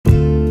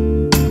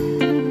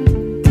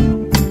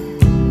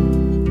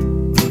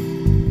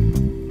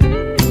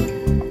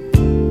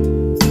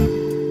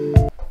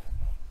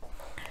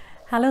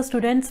Hello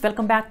students,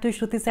 welcome back to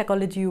Shruti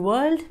Psychology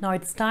World. Now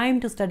it's time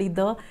to study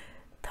the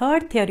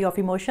third theory of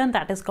emotion,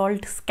 that is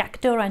called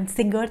Schachter and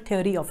Singer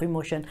theory of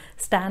emotion.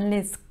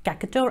 Stanley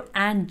Schachter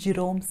and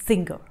Jerome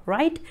Singer,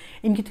 right?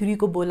 इनकी theory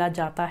को बोला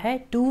जाता है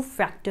two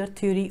factor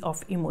theory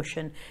of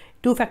emotion.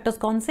 Two factors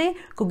कौन से?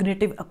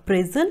 Cognitive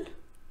appraisal,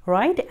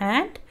 right?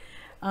 And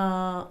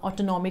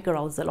autonomic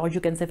arousal, or you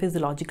can say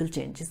physiological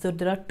changes. So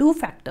there are two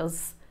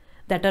factors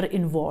that are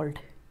involved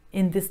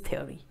in this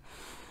theory.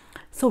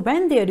 So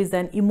when there is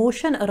an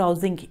emotion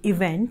arousing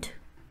event,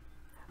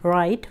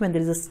 right, when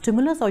there is a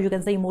stimulus, or you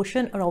can say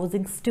emotion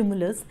arousing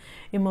stimulus,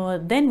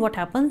 then what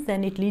happens?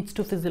 Then it leads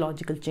to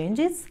physiological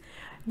changes.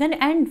 Then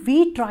and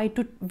we try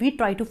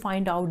to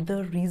find out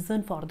the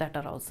reason for that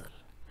arousal.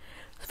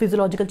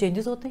 Physiological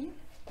changes होते हैं,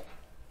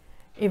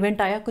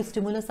 event आया, कोई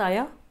stimulus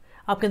आया,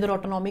 आपके अंदर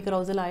autonomic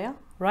arousal आया,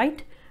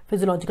 right?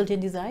 Physiological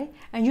changes आए,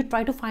 and you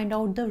try to find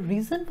out the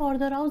reason for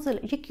the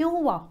arousal. ये क्यों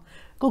हुआ?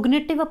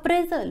 Cognitive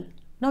appraisal.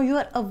 Now you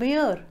are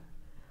aware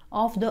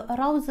of the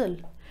arousal.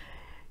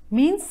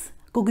 Means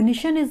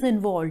cognition is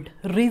involved,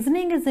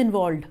 reasoning is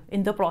involved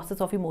in the process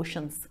of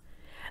emotions.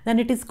 Then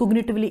it is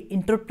cognitively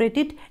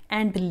interpreted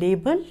and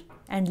label.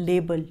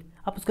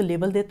 आप उसको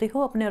label देते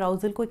हो, अपने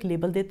arousal को एक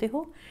label देते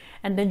हो,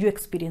 and then you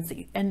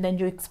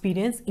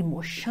experience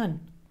emotion.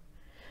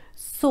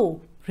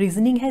 So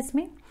reasoning है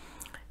इसमें.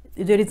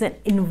 There is an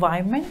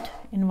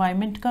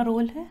environment का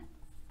role है.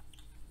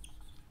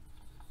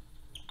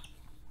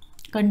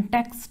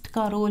 Context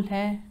का role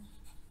है.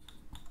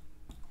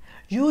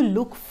 You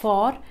look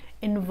for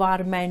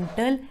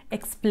environmental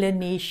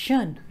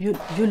explanation.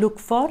 You look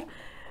for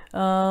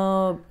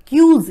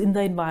cues in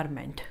the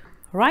environment,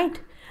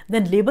 right?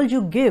 Then label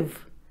you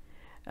give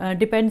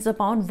depends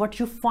upon what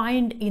you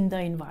find in the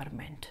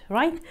environment,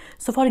 right?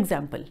 So for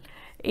example,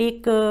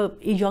 a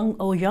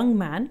young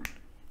man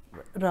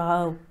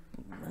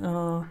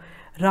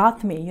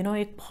रात में, you know,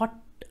 एक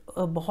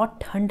बहुत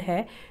ठंड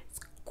है,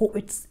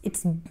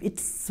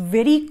 it's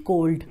very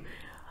cold,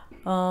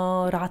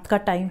 रात का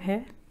time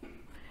है,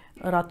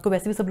 रात को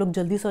वैसे भी सब लोग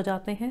जल्दी सो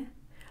जाते हैं,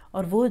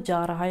 और वो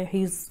जा रहा है,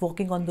 he is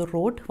walking on the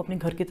road, वो अपने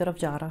घर की तरफ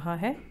जा रहा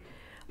है,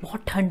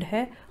 बहुत ठंड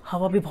है,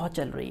 हवा भी बहुत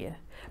चल रही है.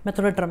 मैं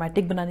थोड़ा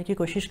ड्रामेटिक बनाने की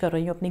कोशिश कर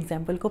रही हूँ अपने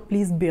एग्जाम्पल को,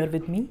 प्लीज़ बेयर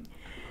विद मी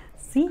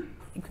सी,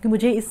 क्योंकि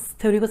मुझे इस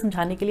थ्योरी को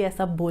समझाने के लिए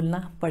ऐसा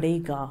बोलना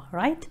पड़ेगा,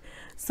 राइट?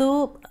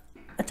 सो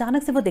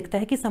अचानक से वो देखता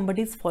है कि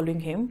somebody is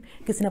following him,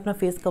 किसी ने अपना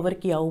फेस कवर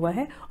किया हुआ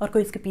है और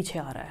कोई इसके पीछे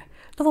आ रहा है,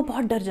 तो वो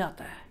बहुत डर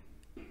जाता है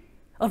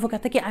और वो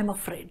कहता है कि I am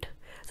afraid.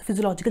 So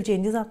physiological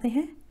changes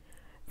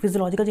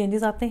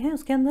आते हैं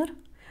उसके अंदर,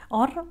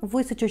 और वो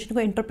इस सिचुएशन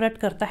को इंटरप्रेट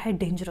करता है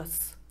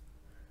डेंजरस,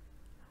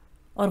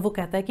 और वो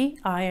कहता है कि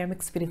I am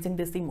experiencing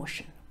this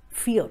emotion,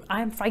 fear,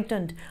 I am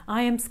frightened,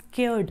 I am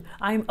scared,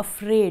 I am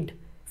afraid,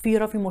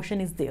 fear of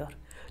emotion is there.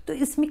 तो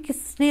इसमें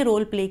किसने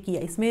रोल प्ले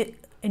किया? इसमें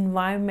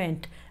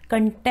इन्वायरमेंट,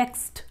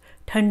 कंटेक्स्ट,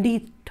 ठंडी,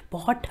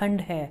 बहुत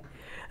ठंड है,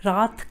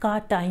 रात का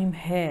टाइम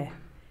है,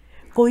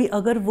 कोई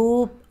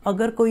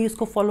अगर कोई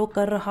इसको फॉलो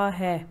कर रहा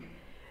है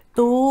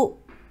तो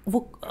वो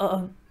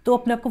तो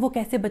अपने आप को वो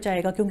कैसे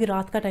बचाएगा, क्योंकि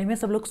रात का टाइम है,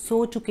 सब लोग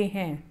सो चुके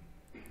हैं,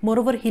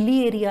 मोरओवर हिली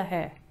एरिया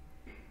है.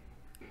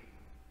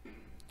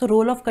 तो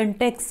role of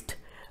context,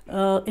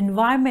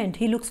 environment,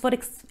 he looks for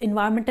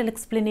environmental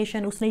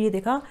explanation. उसने ये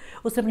देखा,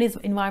 उसने अपने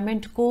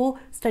इन्वायरमेंट को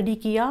स्टडी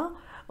किया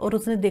और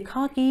उसने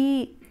देखा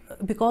कि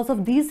because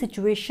of these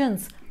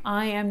situations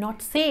I am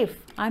not safe,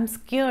 I am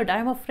scared, I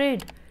am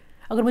afraid.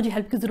 अगर मुझे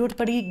हेल्प की ज़रूरत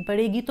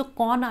पड़ेगी तो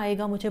कौन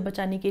आएगा मुझे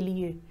बचाने के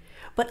लिए?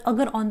 पर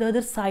अगर ऑन द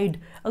अदर साइड,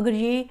 अगर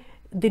ये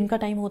दिन का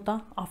टाइम होता,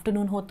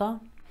 आफ्टरनून होता,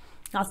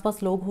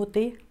 आसपास लोग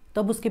होते,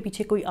 तब उसके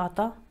पीछे कोई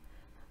आता,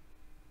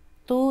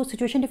 तो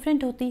सिचुएशन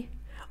डिफरेंट होती.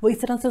 वो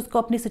इस तरह से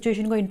उसको अपनी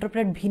सिचुएशन को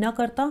इंटरप्रेट भी ना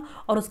करता,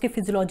 और उसके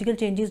फिजियोलॉजिकल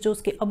चेंजेस जो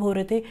उसके अब हो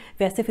रहे थे,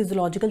 वैसे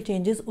फिजियोलॉजिकल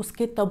चेंजेस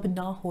उसके तब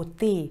ना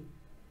होते.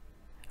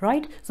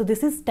 Right? So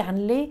this is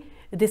Stanley,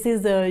 this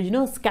is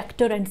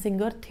Schachter and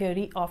Singer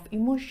theory of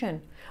emotion.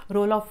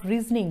 Role of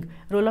reasoning,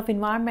 role of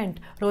environment,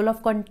 role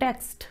of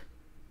context,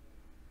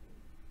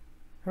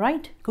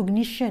 right?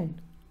 Cognition,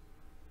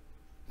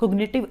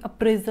 cognitive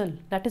appraisal,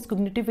 that is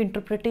cognitive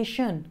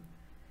interpretation.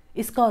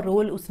 इसका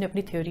role उसने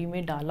अपनी theory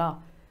में डाला.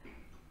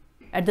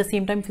 At the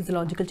same time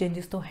physiological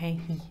changes तो हैं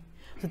ही.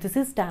 So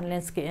this is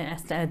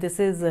this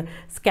is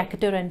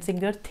Schachter and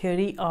Singer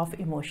theory of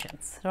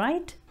emotions,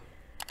 right?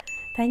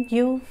 Thank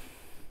you.